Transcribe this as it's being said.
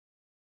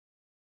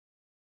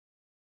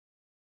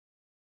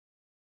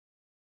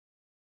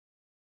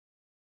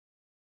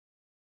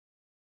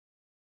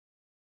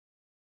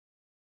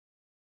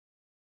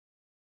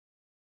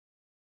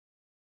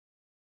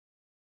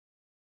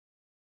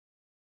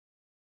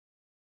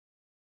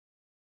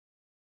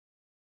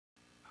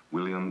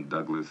William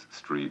Douglas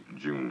Street,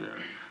 Jr.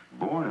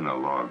 Born in a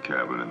log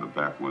cabin in the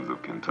backwoods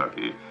of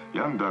Kentucky,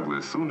 young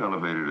Douglas soon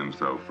elevated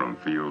himself from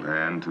field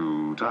hand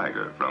to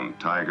tiger, from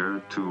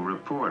tiger to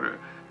reporter,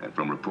 and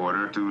from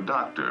reporter to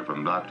doctor,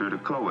 from doctor to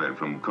co-ed,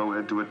 from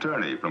co-ed to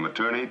attorney, from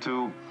attorney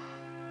to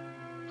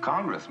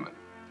congressman,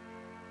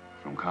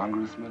 from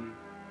congressman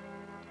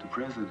to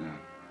president.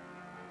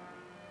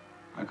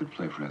 I could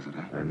play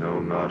president. I know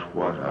not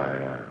what I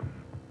am.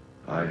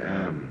 I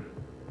am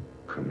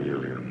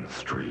Chameleon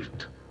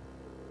Street.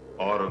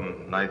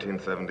 Autumn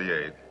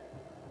 1978.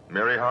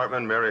 Mary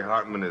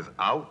Hartman is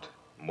out.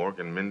 Mork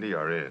and Mindy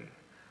are in.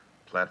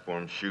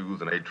 Platform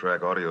shoes and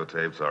 8-track audio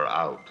tapes are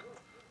out.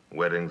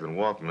 Weddings and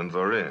Walkmans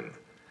are in.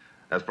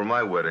 As for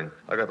my wedding,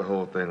 I got the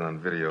whole thing on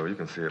video. You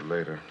can see it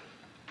later.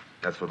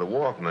 As for the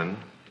Walkman,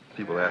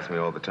 people ask me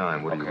all the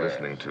time, what are you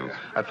listening to?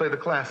 I play the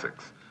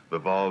classics.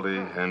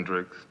 Vivaldi,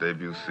 Hendrix,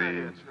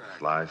 Debussy,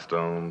 Sly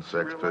Stone,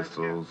 Sex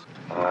Pistols.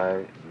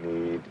 I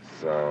need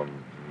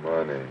some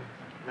money.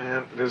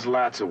 Man, there's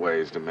lots of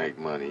ways to make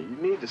money. You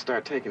need to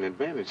start taking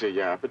advantage of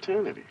your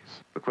opportunities.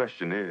 The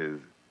question is,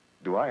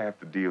 do I have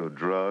to deal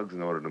drugs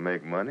in order to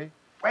make money?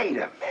 Wait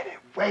a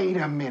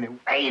minute.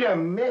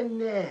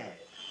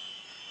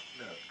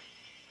 Look,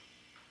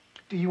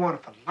 do you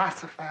want to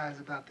philosophize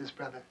about this,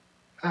 brother?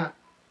 Huh?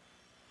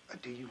 Or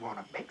do you want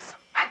to make some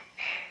money?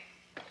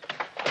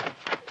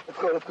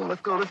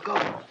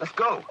 Let's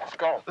go.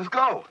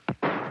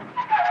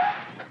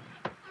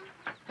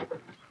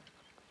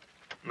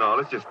 No,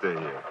 let's just stay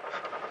here.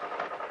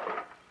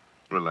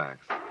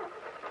 Relax.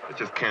 Let's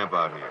just camp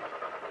out here.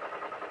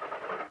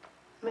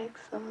 Make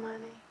some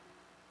money.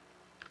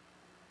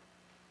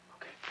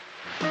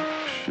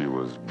 She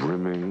was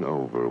brimming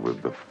over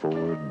with the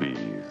 4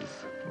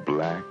 B's.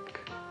 Black,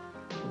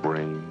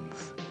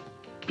 brains,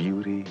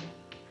 beauty,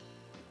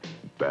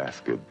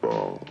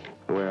 basketball.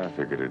 The way I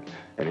figured it,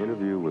 an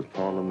interview with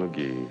Paula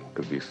McGee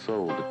could be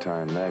sold to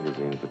Time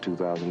magazine for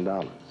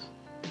 $2,000.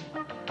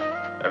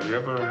 Have you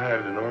ever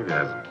had an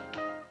orgasm?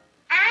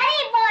 I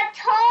need more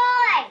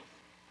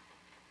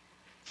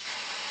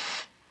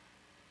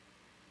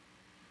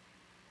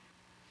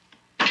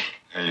toys!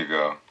 Here you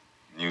go.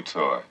 New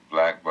toy,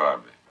 Black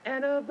Barbie.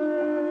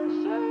 Anniversaries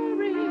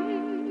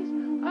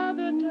are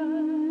the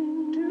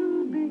time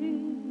to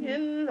be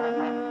in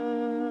love.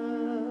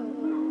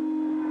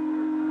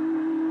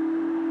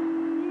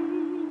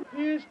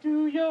 Here's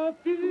to your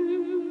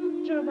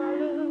future, my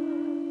love.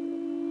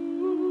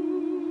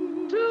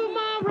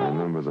 I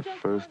remember the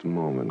first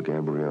moment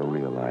Gabrielle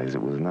realized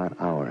it was not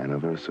our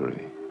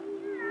anniversary.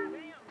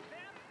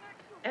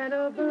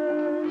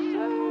 Anniversaries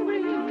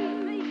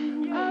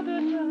are the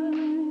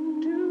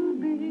time to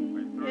be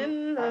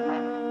in love.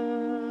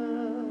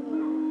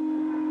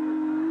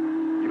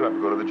 You don't have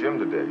to go to the gym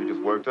today. You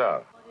just worked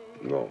out.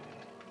 No.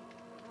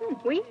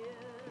 Oui?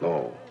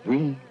 No.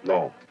 Oui?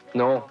 No.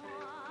 Non.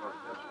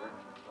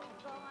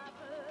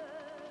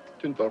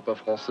 Tu ne parles pas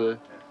français.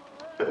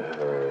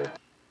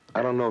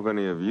 I don't know if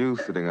any of you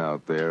sitting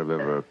out there have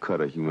ever cut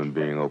a human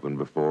being open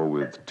before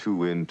with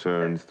 2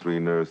 interns, 3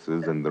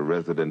 nurses, and the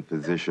resident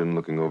physician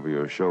looking over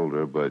your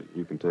shoulder, but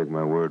you can take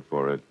my word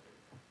for it.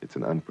 It's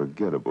an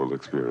unforgettable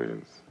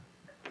experience.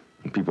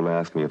 And people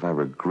ask me if I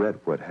regret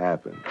what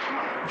happened.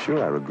 I'm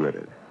sure I regret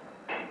it.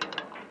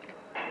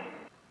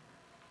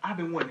 I've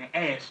been wanting to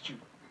ask you,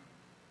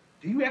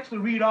 do you actually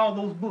read all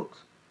those books?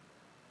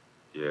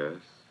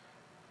 Yes.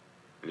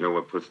 You know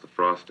what puts the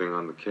frosting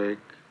on the cake?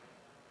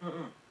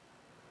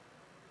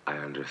 I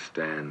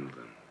understand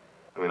them.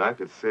 I mean, I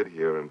could sit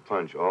here and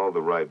punch all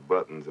the right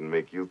buttons and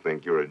make you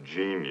think you're a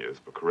genius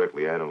for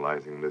correctly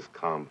analyzing this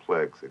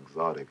complex,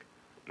 exotic,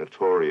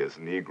 notorious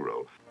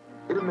Negro.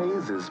 It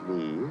amazes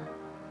me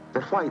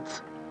that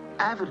whites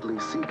avidly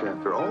seek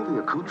after all the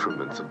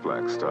accoutrements of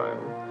black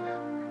style.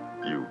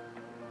 You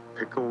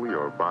pickle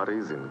your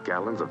bodies in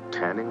gallons of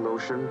tanning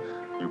lotion.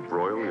 You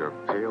broil your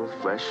pale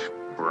flesh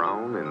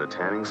brown in the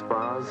tanning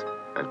spas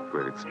at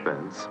great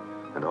expense.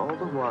 And all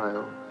the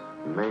while,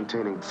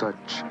 maintaining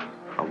such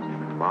a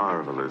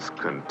marvelous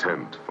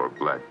contempt for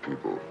black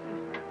people.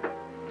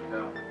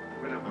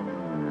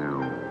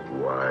 You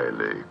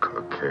wily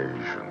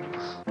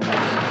Caucasians.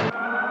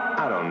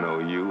 I don't know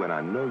you, and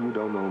I know you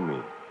don't know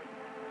me.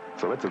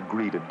 So let's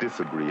agree to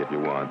disagree if you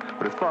want.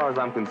 But as far as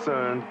I'm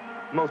concerned,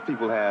 most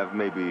people have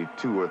maybe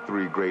 2 or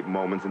 3 great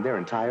moments in their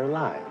entire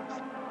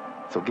lives.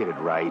 So get it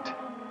right.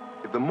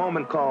 If the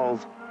moment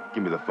calls,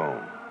 give me the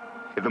phone.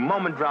 If the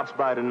moment drops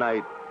by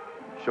tonight,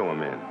 show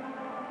them in.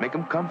 Make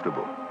them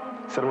comfortable.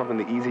 Set them up in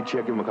the easy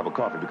chair, give them a cup of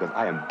coffee, because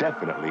I am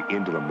definitely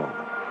into the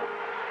moment.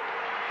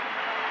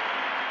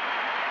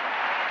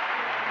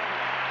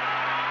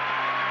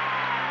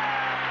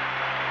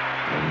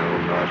 I know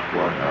not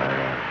what I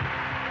am.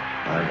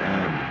 I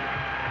am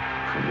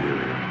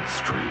Chameleon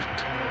Street.